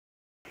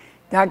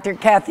Dr.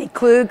 Kathy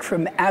Klug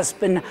from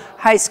Aspen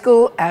High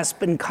School,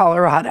 Aspen,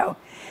 Colorado.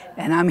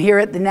 And I'm here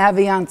at the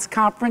Naviance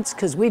conference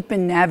because we've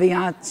been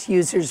Naviance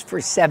users for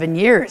 7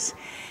 years.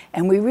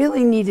 And we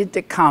really needed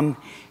to come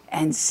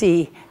and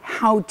see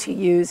how to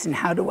use and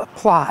how to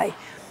apply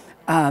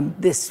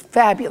this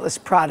fabulous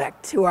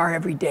product to our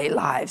everyday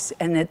lives.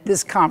 And at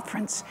this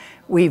conference,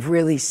 we've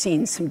really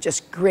seen some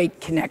just great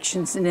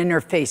connections and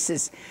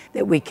interfaces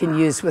that we can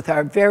use with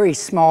our very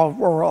small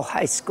rural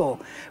high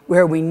school,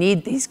 where we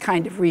need these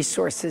kind of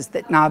resources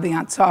that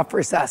Naviance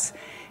offers us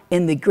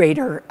in the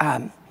greater,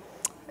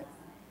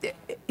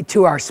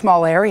 to our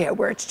small area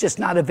where it's just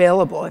not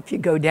available if you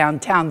go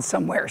downtown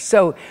somewhere.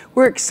 So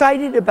we're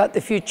excited about the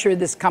future of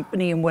this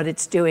company and what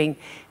it's doing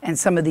and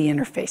some of the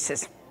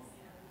interfaces.